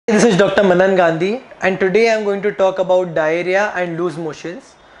Dr. Manan Gandhi, and today I am going to talk about diarrhea and loose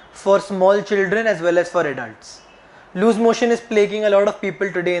motions for small children as well as for adults. Loose motion is plaguing a lot of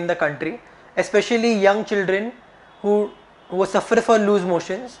people today in the country, especially young children who suffer for loose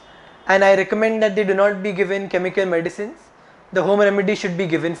motions, and I recommend that they do not be given chemical medicines. The home remedy should be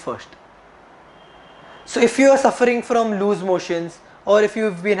given first. So if you are suffering from loose motions or if you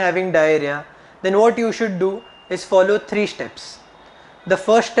have been having diarrhea, then what you should do is follow 3 steps. The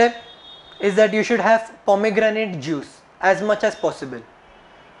first step is that you should have pomegranate juice as much as possible.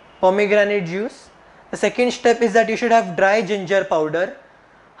 Pomegranate juice. The second step is that you should have dry ginger powder,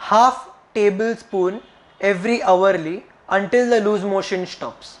 half tablespoon every hourly until the loose motion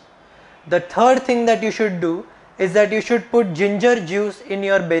stops. The third thing that you should do is that you should put ginger juice in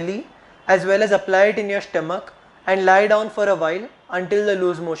your belly as well as apply it in your stomach and lie down for a while until the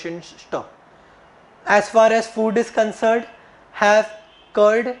loose motions stop. As far as food is concerned, have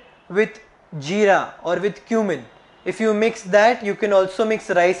curd with jeera or with cumin. If you mix that, you can also mix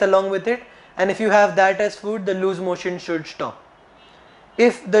rice along with it, and if you have that as food, the loose motion should stop.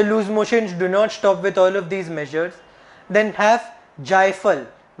 If the loose motions do not stop with all of these measures, then have Jaifal,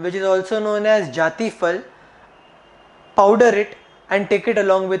 which is also known as Jaifal, powder it and take it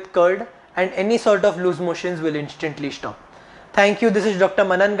along with curd, and any sort of loose motions will instantly stop. Thank you. This is Dr.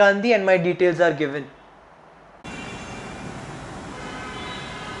 Manan Gandhi and my details are given.